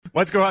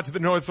Let's go out to the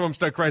North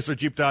Olmsted Chrysler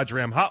Jeep Dodge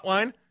Ram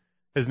hotline.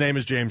 His name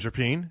is James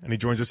Rapien, and he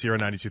joins us here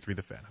on 92.3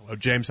 The Fan. Hello,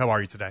 James. How are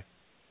you today?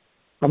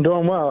 I'm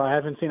doing well. I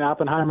haven't seen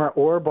Oppenheimer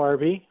or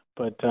Barbie,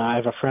 but I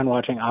have a friend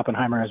watching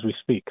Oppenheimer as we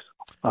speak.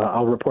 So,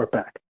 I'll report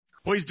back.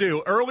 Please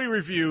do. Early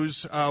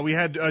reviews. We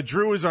had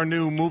Drew as our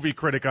new movie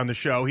critic on the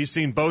show. He's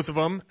seen both of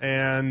them,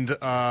 and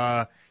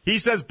he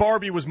says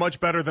Barbie was much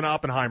better than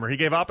Oppenheimer. He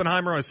gave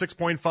Oppenheimer a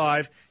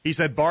 6.5. He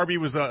said Barbie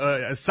was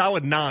a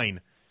solid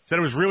 9. Said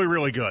it was really,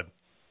 really good.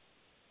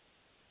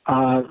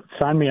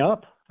 Sign me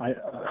up.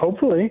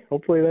 Hopefully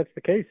that's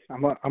the case.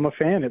 I'm a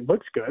fan. It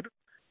looks good.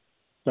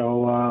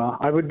 So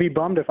I would be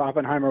bummed if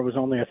Oppenheimer was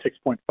only a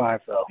 6.5,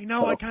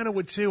 though. I kind of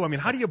would, too. I mean,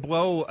 how do you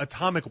blow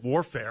atomic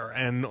warfare?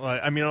 And,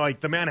 like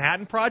the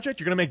Manhattan Project,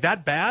 you're going to make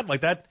that bad?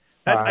 Like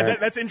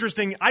that's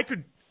interesting.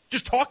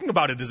 Just talking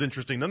about it is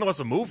interesting, nonetheless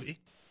a movie.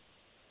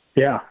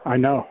 Yeah, I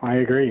know. I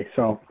agree.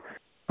 So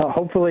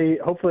hopefully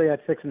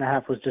that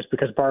 6.5 was just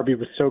because Barbie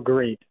was so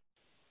great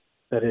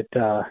that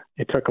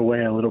it took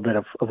away a little bit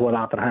of what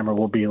Oppenheimer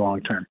will be long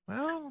term.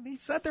 Well, he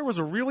said there was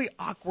a really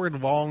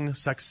awkward long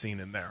sex scene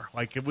in there.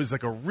 Like it was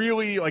like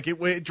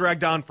it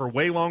dragged on for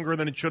way longer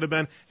than it should have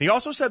been. He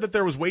also said that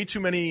there was way too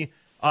many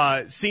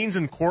scenes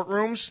in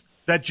courtrooms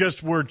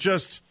that were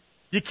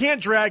you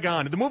can't drag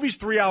on. The movie's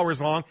 3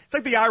 hours long. It's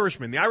like The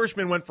Irishman. The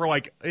Irishman went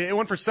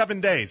for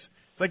 7 days.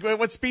 It's like,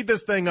 let's speed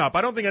this thing up.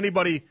 I don't think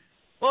anybody.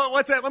 Well,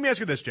 let me ask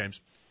you this,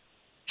 James.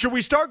 Should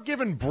we start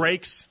giving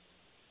breaks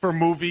for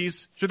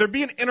movies? Should there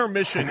be an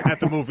intermission at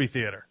the movie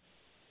theater?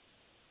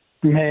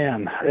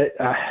 Man,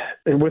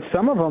 with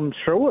some of them,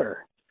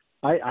 sure.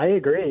 I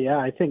agree. Yeah,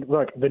 I think,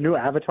 look, the new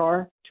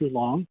Avatar, too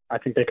long. I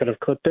think they could have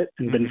clipped it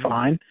and been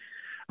fine.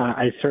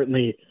 I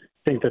certainly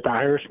think that The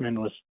Irishman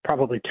was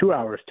probably 2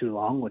 hours too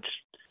long, which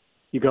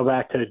you go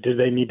back to, do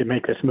they need to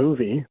make this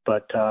movie?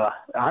 But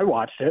I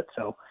watched it,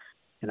 so,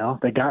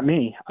 they got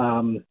me.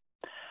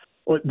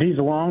 These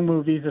long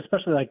movies,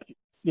 especially like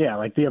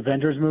the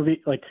Avengers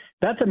movie, like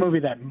that's a movie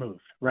that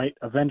moved, right?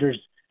 Avengers,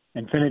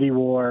 Infinity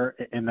War,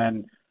 and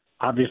then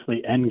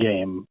obviously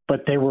Endgame,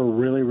 but they were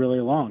really, really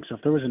long. So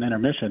if there was an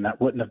intermission,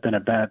 that wouldn't have been a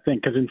bad thing.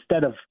 Because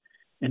instead of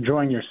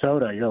enjoying your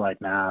soda, you're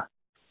like, nah,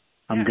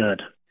 I'm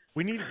good.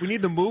 We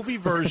need the movie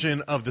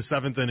version of the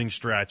seventh inning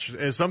stretch.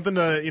 It's something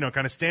to,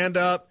 kind of stand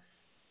up,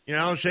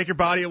 shake your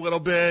body a little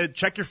bit,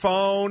 check your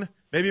phone.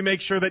 Maybe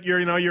make sure that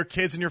your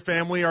kids and your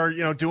family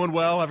are, doing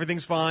well,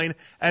 everything's fine.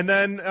 And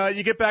then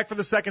you get back for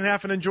the second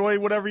half and enjoy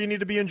whatever you need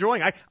to be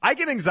enjoying. I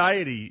get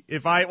anxiety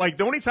if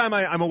the only time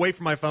I'm away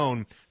from my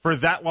phone for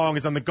that long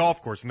is on the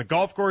golf course. In the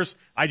golf course,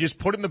 I just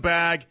put it in the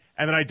bag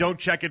and then I don't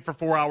check it for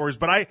 4 hours.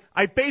 But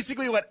I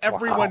basically let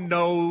everyone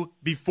know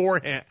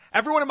beforehand.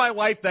 Everyone in my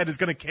life that is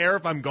going to care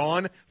if I'm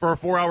gone for a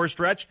 4-hour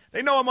stretch,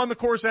 they know I'm on the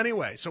course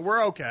anyway. So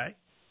we're okay.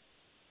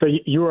 So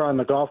you were on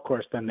the golf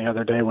course then the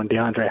other day when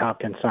DeAndre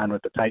Hopkins signed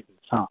with the Titans,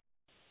 huh?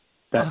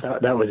 That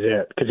was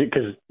it.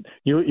 Because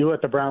you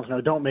let the Browns know,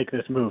 don't make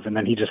this move, and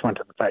then he just went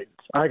to the Titans.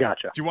 I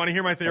gotcha. Do you want to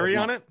hear my theory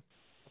on it?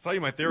 I'll tell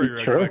you my theory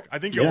real quick. I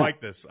think you'll like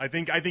this. I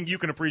think you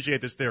can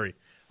appreciate this theory.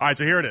 All right,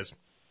 so here it is.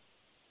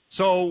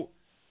 So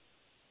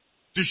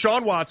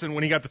Deshaun Watson,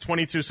 when he got the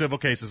 22 civil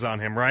cases on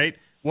him, right,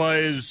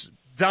 was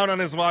down on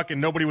his luck and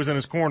nobody was in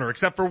his corner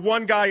except for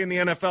one guy in the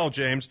NFL,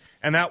 James,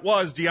 and that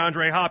was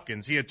DeAndre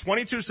Hopkins. He had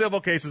 22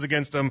 civil cases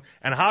against him,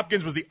 and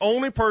Hopkins was the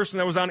only person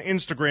that was on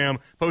Instagram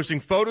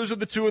posting photos of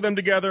the two of them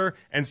together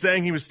and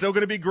saying he was still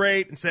going to be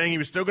great and saying he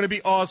was still going to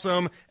be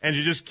awesome and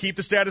to just keep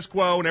the status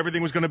quo and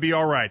everything was going to be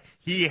all right.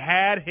 He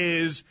had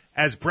his,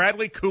 as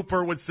Bradley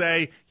Cooper would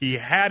say, he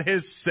had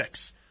his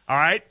 6, all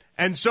right?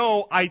 And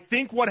so I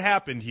think what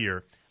happened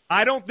here,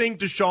 I don't think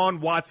Deshaun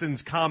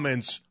Watson's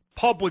comments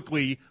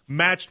publicly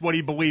matched what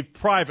he believed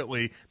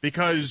privately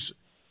because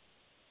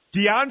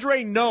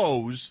DeAndre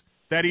knows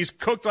that he's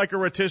cooked like a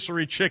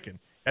rotisserie chicken.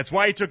 That's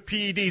why he took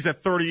PEDs at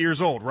 30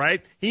 years old,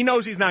 right? He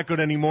knows he's not good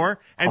anymore.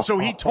 And so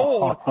he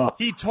told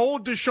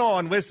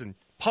Deshaun, listen,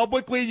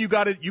 publicly, you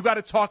got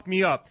to talk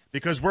me up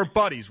because we're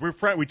buddies. We're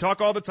friends. We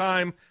talk all the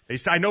time.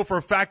 I know for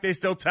a fact they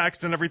still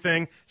text and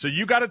everything. So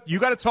you got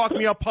to talk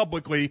me up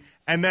publicly,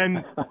 and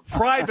then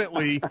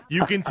privately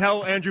you can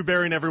tell Andrew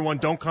Berry and everyone,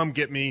 don't come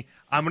get me.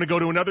 I'm going to go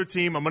to another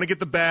team. I'm going to get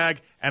the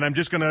bag, and I'm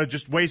just going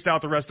to waste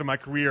out the rest of my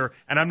career,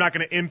 and I'm not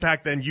going to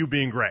impact then you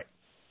being great.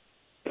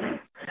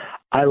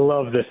 I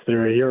love this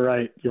theory. You're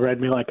right. You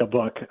read me like a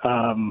book.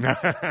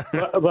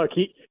 Look,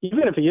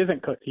 even if he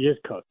isn't cooked, he is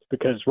cooked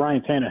because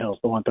Ryan Tannehill's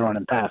the one throwing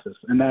him passes,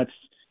 and that's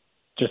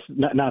just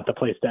not the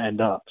place to end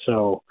up.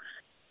 So,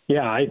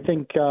 yeah, I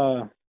think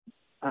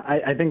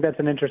that's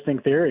an interesting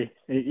theory.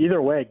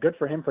 Either way, good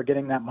for him for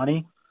getting that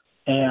money,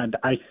 and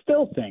I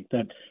still think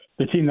that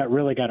the team that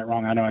really got it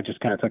wrong, I know I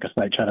just kind of took a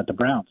slight shot at the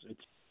Browns, it's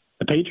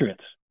the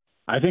Patriots.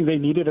 I think they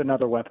needed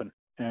another weapon,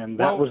 and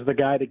that was the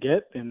guy to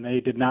get, and they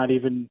did not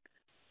even –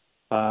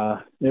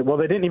 they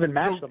didn't even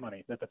match the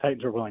money that the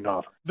Titans were willing to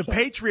offer. The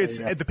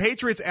Patriots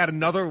add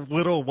another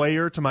little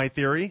layer to my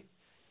theory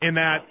in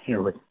that.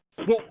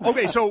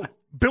 So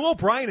Bill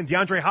O'Brien and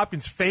DeAndre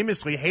Hopkins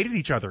famously hated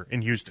each other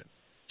in Houston.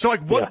 So,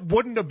 like, what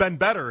wouldn't have been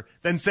better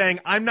than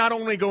saying, I'm not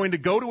only going to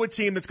go to a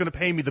team that's going to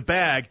pay me the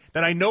bag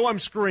that I know I'm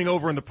screwing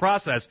over in the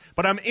process,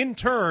 but I'm in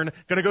turn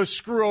going to go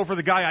screw over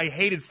the guy I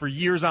hated for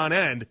years on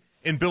end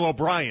in Bill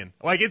O'Brien.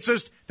 Like, it's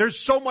just, there's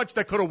so much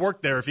that could have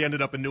worked there if he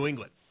ended up in New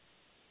England.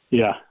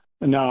 Yeah.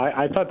 No,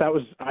 I thought that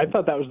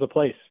was the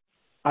place.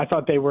 I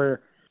thought they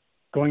were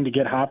going to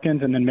get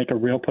Hopkins and then make a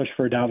real push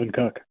for Dalvin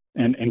Cook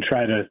and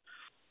try to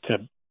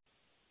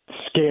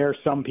scare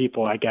some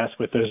people, I guess,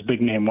 with those big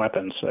name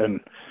weapons. And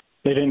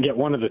they didn't get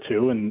one of the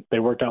two, and they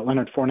worked out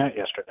Leonard Fournette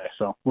yesterday.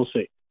 So we'll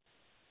see.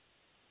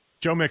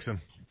 Joe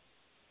Mixon.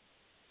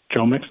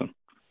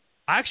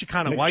 I actually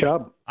kind of like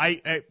Chubb.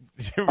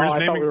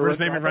 we're just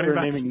naming running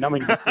backs.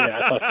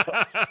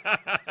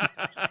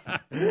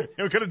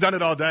 We could have done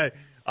it all day.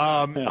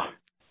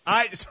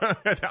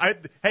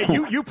 Hey,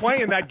 you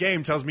playing that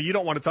game tells me you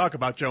don't want to talk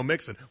about Joe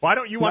Mixon. Why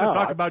don't you want to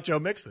talk about Joe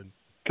Mixon?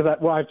 Because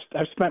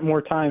I've spent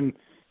more time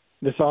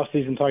this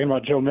offseason talking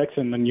about Joe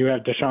Mixon than you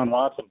have Deshaun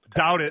Watson.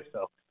 Doubt it.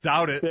 So.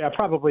 Doubt it. Yeah, I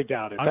probably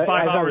doubt it. On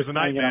 5 hours a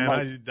night, man.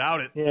 I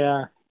doubt it.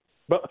 Yeah.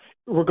 But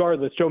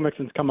regardless, Joe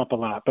Mixon's come up a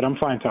lot, but I'm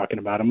fine talking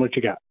about him. What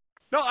you got?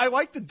 No, I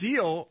like the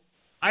deal.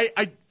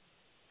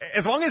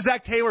 As long as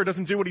Zach Taylor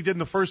doesn't do what he did in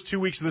the first 2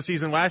 weeks of the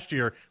season last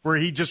year, where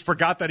he just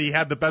forgot that he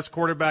had the best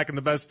quarterback and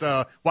the best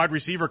wide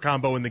receiver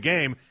combo in the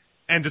game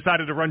and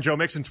decided to run Joe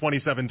Mixon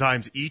 27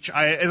 times each.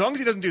 As long as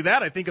he doesn't do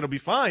that, I think it'll be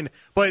fine.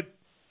 But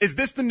is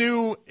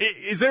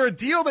there a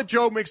deal that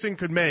Joe Mixon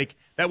could make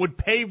that would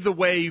pave the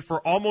way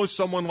for almost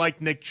someone like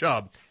Nick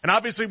Chubb? And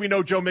obviously we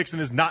know Joe Mixon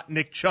is not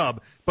Nick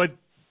Chubb, but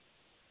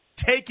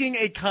taking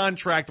a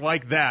contract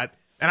like that,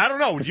 and I don't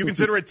know, would you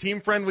consider it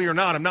team-friendly or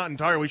not? I'm not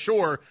entirely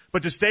sure.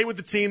 But to stay with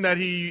the team that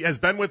he has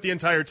been with the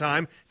entire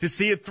time, to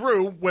see it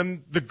through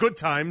when the good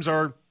times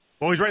are,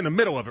 well, he's right in the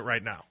middle of it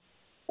right now.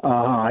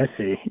 I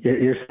see.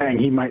 You're saying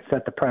he might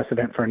set the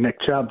precedent for Nick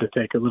Chubb to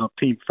take a little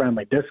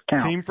team-friendly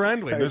discount.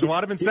 Team-friendly. There's a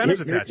lot of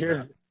incentives attached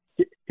to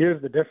that. Here's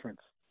the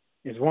difference.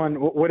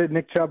 What did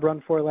Nick Chubb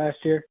run for last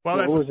year? Well,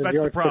 that's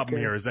the problem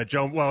here is that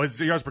his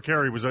yards per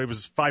carry was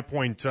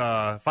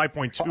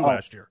 5.2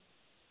 last year.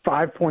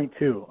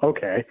 5.2.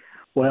 Okay.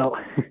 Well,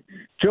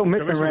 Joe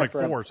Mixon was ran like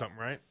for 4 or something,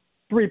 right?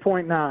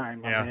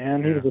 3.9,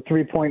 man. He was a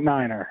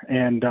 3.9er.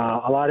 And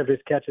a lot of his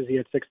catches, he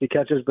had 60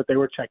 catches, but they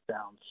were check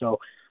downs. So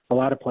a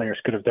lot of players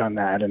could have done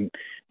that. And,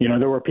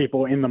 there were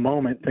people in the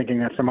moment thinking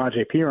that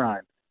Samaje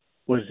Perine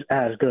was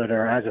as good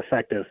or as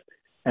effective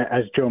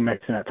as Joe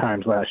Mixon at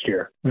times last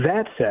year.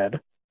 That said,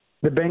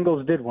 the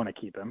Bengals did want to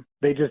keep him.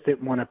 They just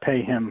didn't want to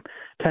pay him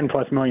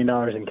 $10+ million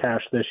in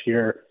cash this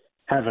year,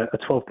 have a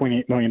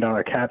 $12.8 million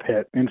cap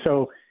hit. And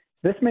so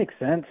this makes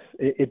sense.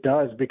 It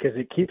does, because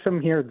it keeps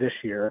him here this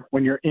year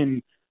when you're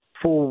in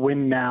full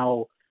win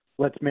now,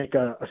 let's make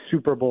a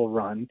Super Bowl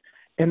run.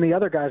 And the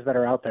other guys that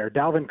are out there,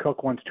 Dalvin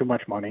Cook wants too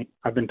much money.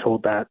 I've been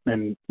told that,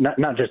 and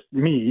not just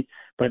me,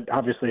 but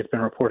obviously it's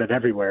been reported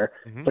everywhere.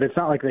 Mm-hmm. But it's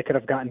not like they could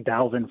have gotten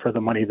Dalvin for the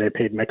money they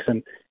paid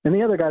Mixon. And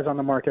the other guys on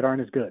the market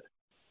aren't as good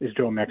as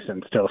Joe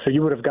Mixon still. So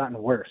you would have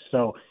gotten worse.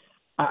 So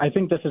I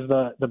think this is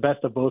the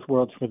best of both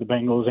worlds for the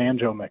Bengals and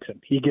Joe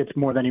Mixon. He gets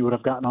more than he would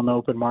have gotten on the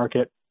open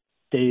market,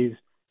 stays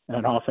in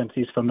an offense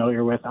he's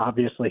familiar with.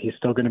 Obviously, he's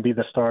still going to be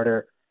the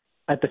starter.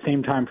 At the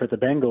same time, for the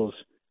Bengals,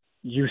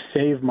 you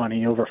save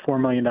money, over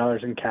 $4 million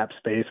in cap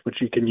space, which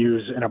you can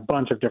use in a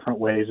bunch of different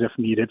ways if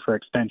needed for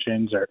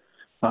extensions or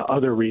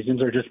other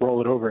reasons, or just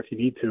roll it over if you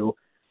need to.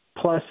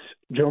 Plus,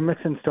 Joe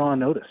Mixon's still on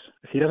notice.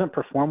 If he doesn't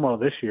perform well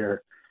this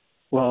year,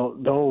 well,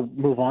 they'll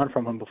move on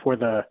from him before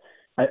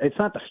it's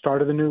not the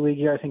start of the new league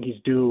year. I think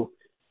he's due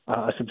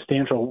a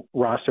substantial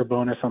roster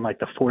bonus on like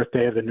the 4th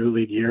day of the new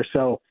league year.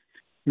 So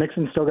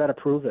Mixon's still got to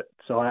prove it.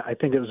 So I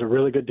think it was a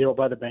really good deal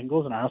by the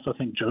Bengals, and I also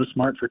think Joe's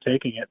smart for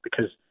taking it,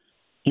 because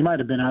he might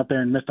have been out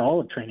there and missed all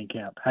of training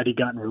camp had he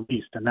gotten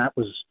released, and that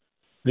was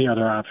the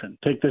other option.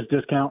 Take this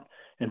discount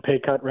and pay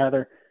cut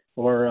rather,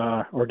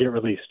 or get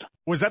released.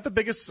 Was that the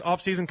biggest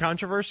offseason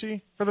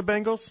controversy for the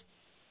Bengals?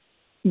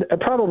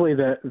 Probably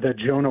the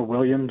Jonah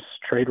Williams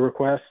trade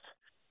request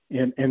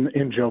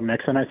in Joe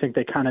Mixon. I think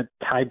they kind of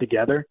tied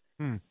together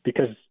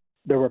because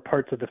there were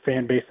parts of the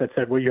fan base that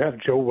said, well, you have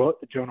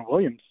Jonah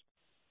Williams.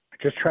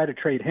 Just try to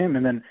trade him,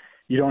 and then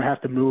you don't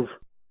have to move.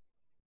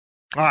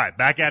 All right,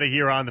 back at it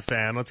here on The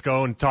Fan. Let's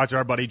go and talk to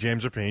our buddy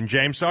James Rapien.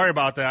 James, sorry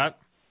about that.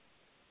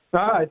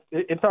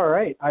 It's all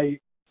right.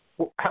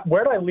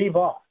 Where did I leave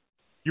off?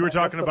 You were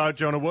talking about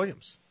Jonah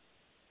Williams.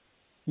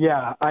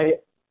 Yeah,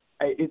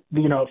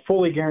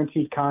 fully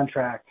guaranteed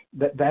contract.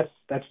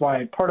 That's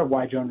why part of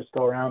why Jonah's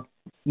still around.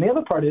 And the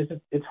other part is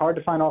it's hard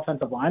to find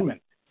offensive linemen.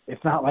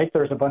 It's not like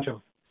there's a bunch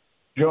of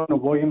Jonah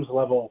Williams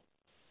level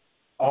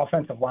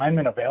offensive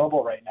linemen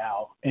available right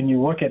now. And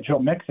you look at Joe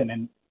Mixon,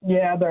 and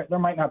yeah, there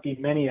might not be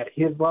many at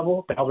his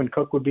level. Dalvin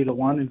Cook would be the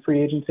one in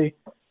free agency,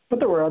 but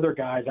there were other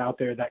guys out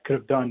there that could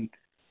have done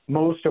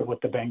most of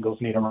what the Bengals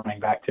need a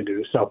running back to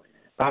do. So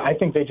I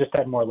think they just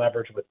had more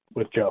leverage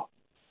with Joe.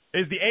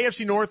 Is the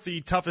AFC North the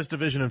toughest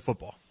division in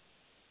football?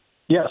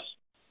 Yes.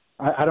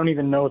 I don't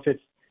even know if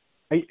it's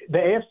 – the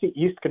AFC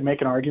East could make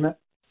an argument.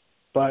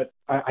 but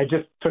I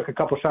just took a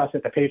couple shots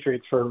at the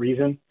Patriots for a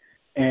reason,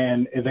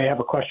 and they have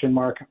a question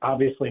mark,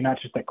 obviously not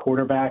just at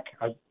quarterback,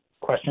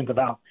 questions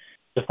about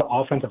just the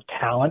offensive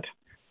talent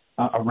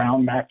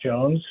around Mac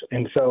Jones.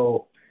 And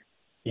so,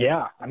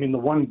 yeah, I mean, the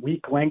one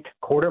weak link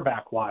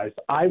quarterback-wise,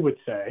 I would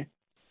say,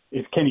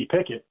 is Kenny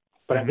Pickett,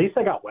 but at least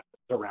they got weapons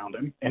around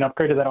him and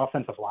upgraded that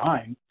offensive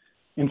line.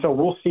 And so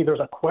we'll see. There's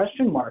a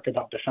question mark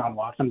about Deshaun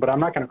Watson, but I'm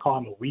not going to call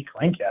him a weak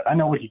link yet. I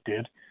know what he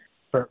did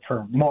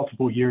for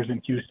multiple years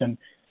in Houston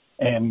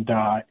and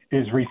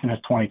as recent as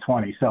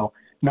 2020. So,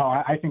 no,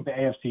 I think the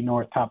AFC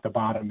North top to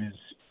bottom is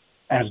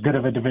as good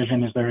of a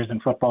division as there is in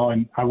football,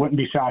 and I wouldn't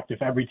be shocked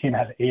if every team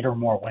has 8 or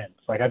more wins.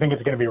 Like, I think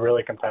it's going to be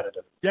really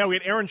competitive. Yeah, we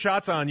had Aaron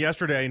Schatz on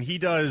yesterday, and he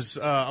does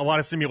a lot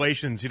of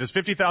simulations. He does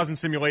 50,000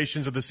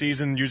 simulations of the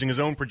season using his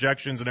own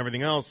projections and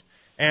everything else,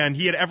 and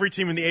he had every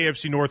team in the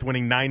AFC North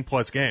winning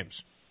 9+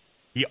 games.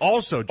 He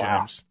also,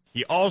 James,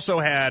 he also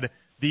had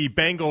the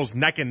Bengals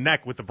neck and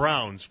neck with the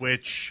Browns,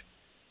 which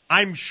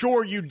I'm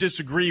sure you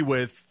disagree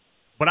with,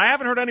 but I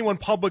haven't heard anyone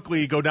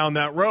publicly go down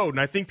that road, and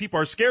I think people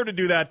are scared to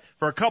do that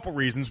for a couple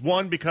reasons.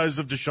 One, because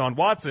of Deshaun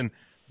Watson,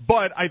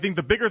 but I think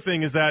the bigger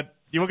thing is that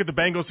you look at the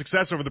Bengals'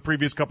 success over the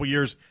previous couple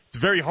years, it's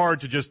very hard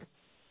to just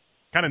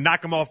kind of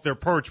knock them off their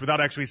perch without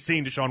actually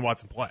seeing Deshaun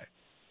Watson play.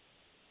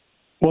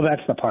 Well,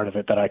 that's the part of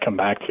it that I come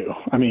back to.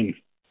 I mean,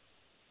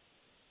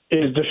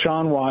 is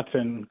Deshaun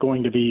Watson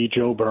going to be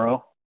Joe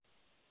Burrow?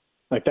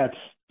 Like, that's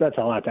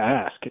a lot to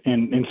ask.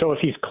 And so if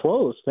he's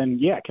close, then,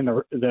 yeah, can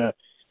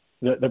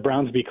the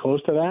Browns be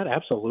close to that?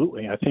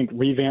 Absolutely. I think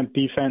revamped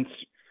defense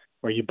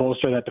where you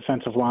bolster that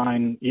defensive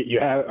line. You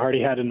have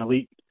already had an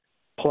elite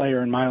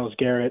player in Myles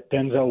Garrett,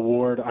 Denzel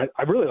Ward.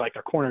 I really like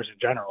their corners in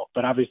general,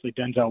 but obviously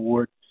Denzel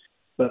Ward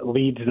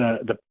leads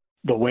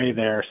the way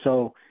there.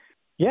 So,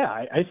 yeah,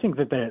 I think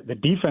that the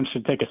defense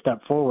should take a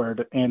step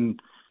forward, and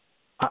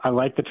I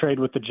like the trade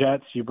with the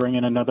Jets. You bring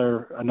in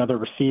another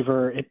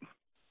receiver.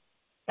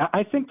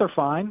 I think they're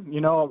fine.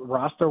 You know,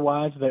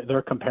 roster-wise,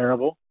 they're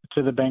comparable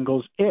to the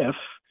Bengals if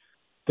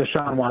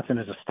Deshaun Watson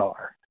is a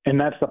star. And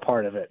that's the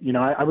part of it. You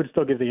know, I would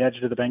still give the edge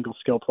to the Bengals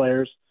skill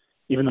players,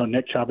 even though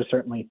Nick Chubb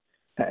certainly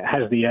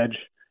has the edge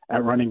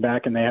at running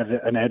back and they have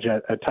an edge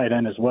at tight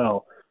end as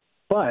well.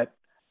 But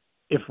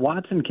if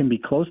Watson can be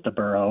close to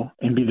Burrow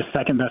and be the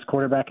second best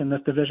quarterback in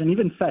this division,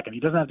 even second, he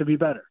doesn't have to be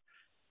better,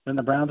 then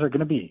the Browns are going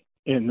to be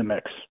in the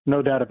mix,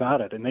 no doubt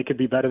about it. And they could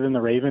be better than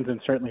the Ravens and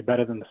certainly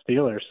better than the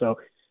Steelers. So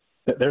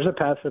there's a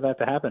path for that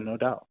to happen, no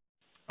doubt.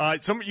 You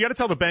got to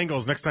tell the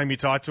Bengals next time you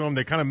talk to them,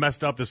 they kind of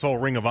messed up this whole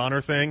Ring of Honor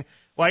thing.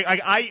 Like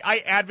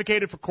I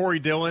advocated for Corey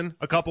Dillon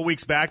a couple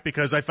weeks back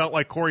because I felt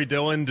like Corey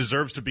Dillon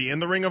deserves to be in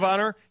the Ring of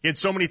Honor. He had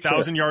so many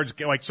thousand yards,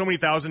 like so many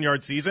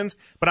 1,000-yard seasons.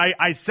 But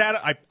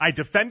I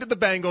defended the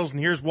Bengals, and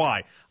here's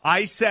why.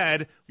 I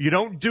said you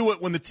don't do it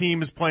when the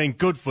team is playing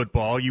good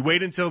football. You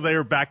wait until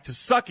they're back to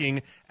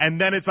sucking, and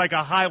then it's like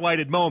a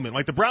highlighted moment.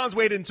 Like the Browns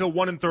waited until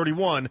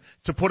 1-31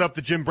 to put up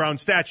the Jim Brown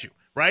statue,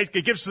 right?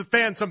 It gives the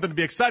fans something to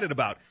be excited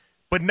about.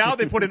 But now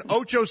they put in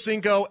Ocho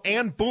Cinco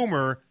and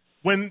Boomer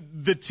when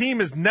the team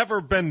has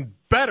never been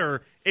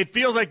better. It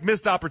feels like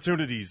missed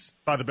opportunities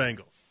by the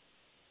Bengals.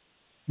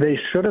 They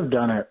should have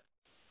done it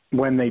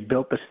when they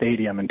built the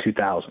stadium in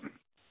 2000.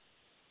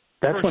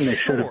 That's when they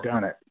should have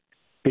done it.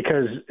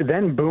 Because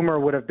then Boomer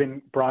would have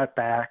been brought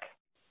back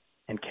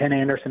and Ken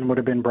Anderson would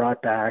have been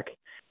brought back.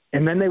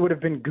 And then they would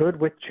have been good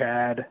with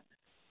Chad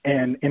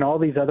and all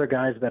these other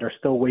guys that are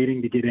still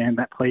waiting to get in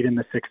that played in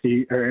the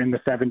 60s or in the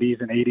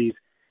 70s and 80s.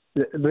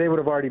 They would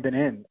have already been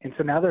in. And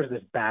so now there's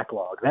this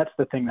backlog. That's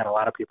the thing that a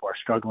lot of people are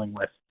struggling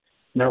with.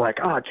 And they're like,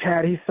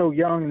 Chad, he's so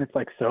young. And it's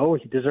like, so?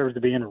 He deserves to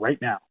be in right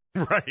now.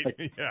 Right,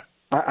 like, yeah.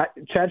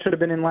 Chad should have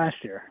been in last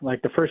year,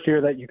 like the first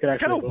year that you could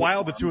actually. It's kind of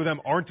wild the two of them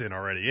aren't in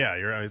already. Yeah,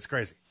 it's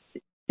crazy.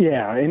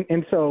 Yeah,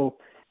 and so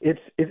it's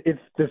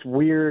this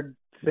weird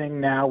thing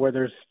now where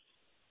there's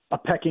a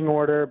pecking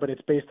order, but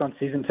it's based on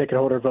season ticket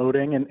holder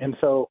voting. And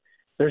so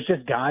there's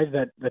just guys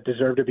that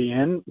deserve to be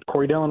in.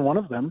 Corey Dillon, one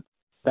of them,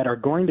 that are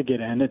going to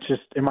get in. It's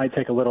just it might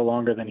take a little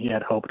longer than he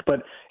had hoped,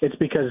 but it's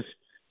because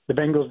the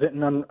Bengals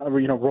didn't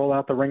roll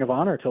out the Ring of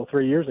Honor till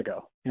 3 years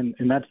ago, and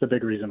that's the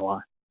big reason why.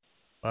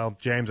 Well,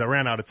 James, I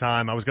ran out of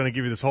time. I was going to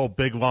give you this whole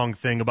big long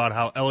thing about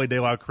how Ellie De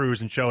La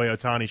Cruz and Shohei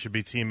Ohtani should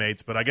be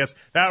teammates, but I guess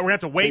that we're going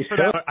to have to wait for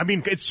that. I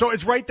mean,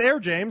 it's right there,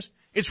 James.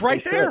 It's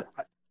right there.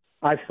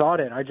 I thought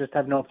it. I just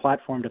have no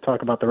platform to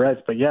talk about the Reds,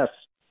 but yes.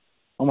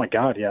 Oh my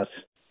God, yes.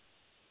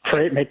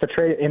 Make the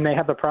trade, and they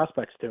have the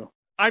prospects too.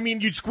 I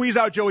mean, you'd squeeze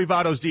out Joey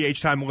Votto's DH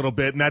time a little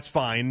bit, and that's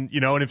fine,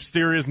 and if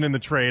Steer isn't in the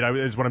trade,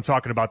 is what I'm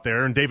talking about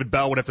there, and David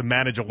Bell would have to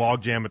manage a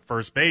logjam at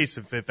first base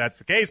if that's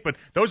the case, but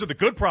those are the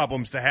good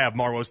problems to have,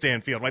 Marlo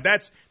Stanfield. Like,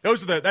 that's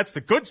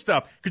the good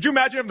stuff. Could you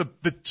imagine having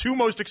the two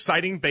most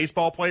exciting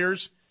baseball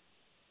players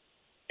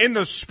in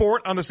the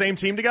sport on the same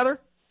team together?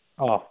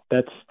 Oh,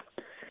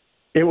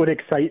 it would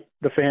excite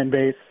the fan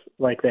base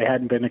like they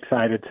hadn't been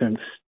excited since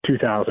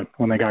 2000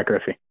 when they got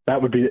Griffey.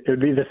 It would be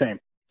the same.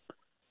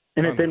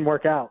 And it didn't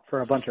work out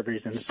for a bunch of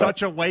reasons.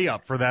 Such a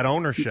layup for that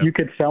ownership. You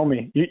could sell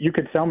me. You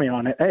could sell me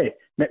on it. Hey,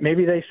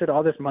 Maybe they should,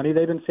 all this money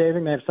they've been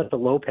saving, they have such a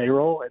low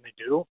payroll, and they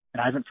do,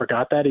 and I haven't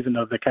forgot that, even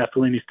though the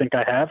Castellinis think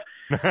I have.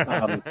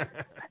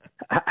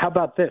 How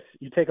about this?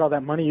 You take all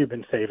that money you've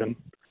been saving,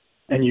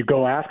 and you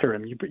go after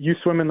him. You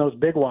swim in those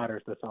big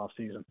waters this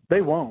offseason.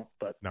 They won't,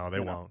 but no, they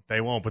won't.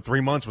 They won't. But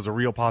 3 months was a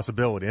real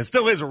possibility. It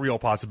still is a real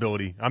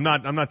possibility. I'm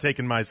not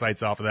taking my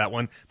sights off of that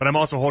one, but I'm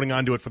also holding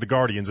on to it for the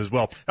Guardians as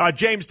well.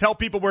 James, tell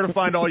people where to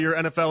find all your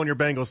NFL and your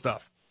Bengals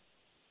stuff.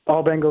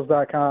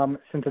 Allbengals.com,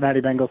 Cincinnati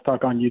Bengals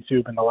Talk on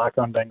YouTube, and the Locked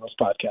On Bengals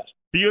podcast.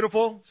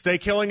 Beautiful. Stay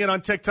killing it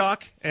on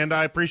TikTok, and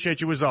I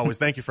appreciate you as always.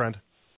 Thank you, friend.